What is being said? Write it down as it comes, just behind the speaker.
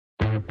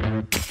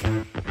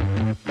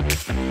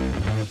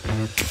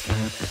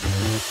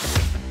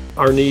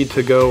Our need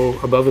to go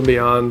above and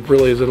beyond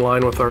really is in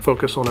line with our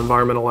focus on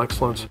environmental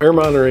excellence. Air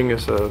monitoring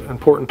is an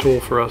important tool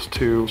for us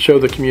to show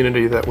the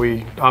community that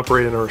we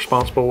operate in a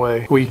responsible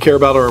way. We care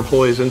about our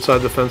employees inside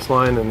the fence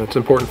line, and it's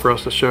important for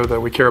us to show that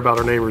we care about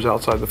our neighbors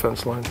outside the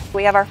fence line.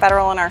 We have our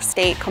federal and our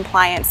state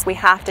compliance we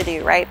have to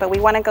do, right? But we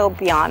want to go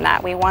beyond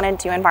that. We want to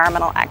do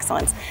environmental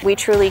excellence. We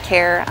truly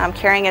care.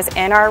 Caring is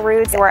in our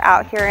roots. We're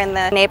out here in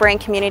the neighboring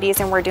communities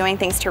and we're doing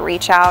things to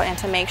reach out and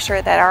to make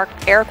sure that our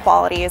air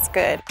quality is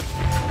good.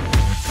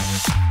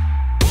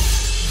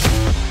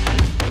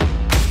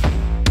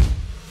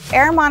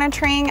 Air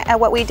monitoring,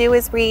 what we do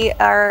is we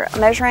are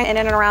measuring in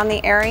and around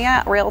the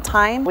area real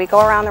time. We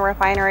go around the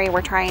refinery,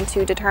 we're trying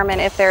to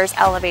determine if there's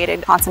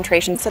elevated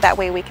concentrations so that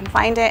way we can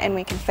find it and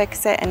we can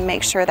fix it and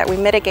make sure that we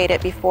mitigate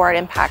it before it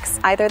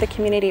impacts either the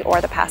community or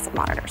the passive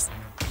monitors.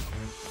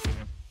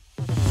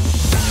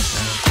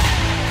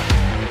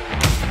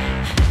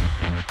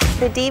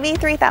 The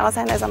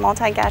DV3000 is a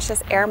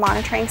multi-gaseous air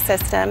monitoring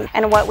system,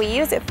 and what we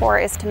use it for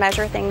is to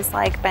measure things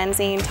like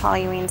benzene,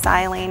 toluene,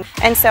 xylene.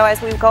 And so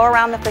as we go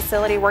around the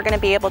facility, we're going to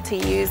be able to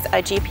use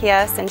a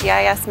GPS and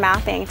GIS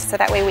mapping so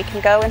that way we can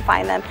go and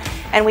find them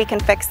and we can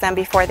fix them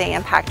before they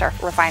impact our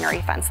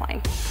refinery fence line.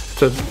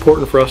 It's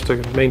important for us to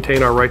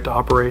maintain our right to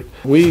operate.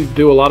 We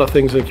do a lot of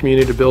things in the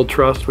community to build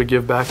trust. We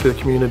give back to the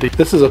community.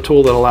 This is a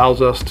tool that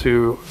allows us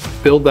to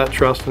build that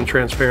trust and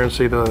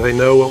transparency, that they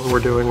know what we're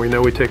doing. We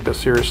know we take this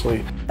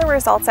seriously. The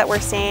results that we're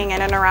seeing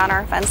in and around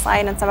our fence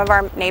line and some of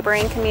our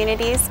neighboring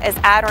communities is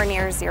at or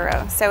near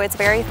zero. So it's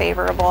very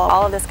favorable.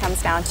 All of this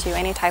comes down to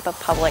any type of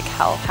public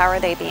health. How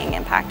are they being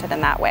impacted in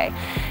that way?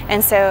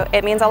 And so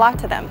it means a lot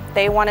to them.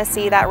 They want to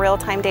see that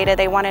real-time data.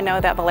 They want to know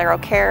that Valero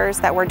cares,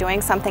 that we're doing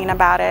something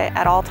about it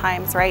at all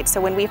times, right? So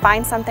when we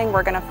find something,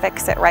 we're going to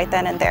fix it right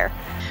then and there.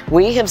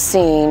 We have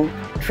seen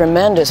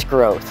tremendous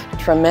growth,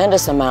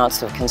 tremendous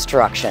amounts of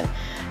construction,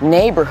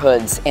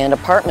 neighborhoods and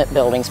apartment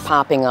buildings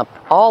popping up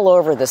all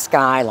over the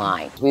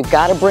skyline. We've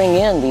got to bring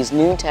in these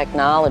new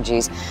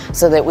technologies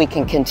so that we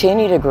can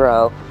continue to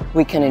grow,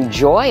 we can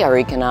enjoy our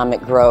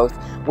economic growth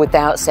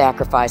without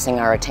sacrificing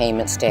our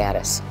attainment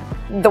status.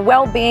 The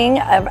well-being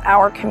of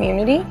our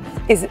community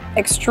is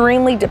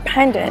extremely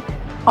dependent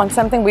on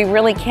something we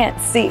really can't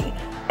see.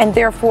 And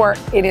therefore,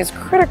 it is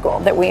critical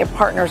that we have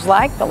partners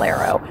like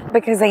Valero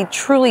because they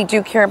truly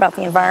do care about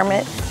the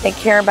environment. They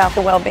care about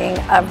the well-being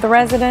of the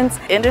residents.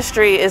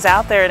 Industry is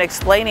out there and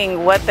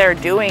explaining what they're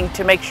doing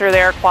to make sure the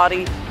air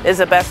quality is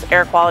the best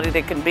air quality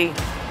that can be.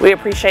 We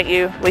appreciate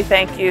you. We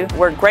thank you.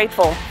 We're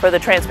grateful for the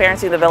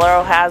transparency that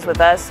Valero has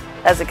with us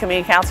as the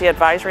Community Council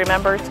advisory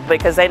members,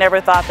 because they never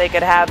thought they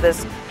could have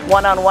this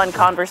one-on-one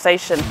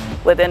conversation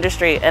with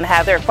industry and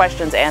have their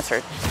questions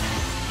answered.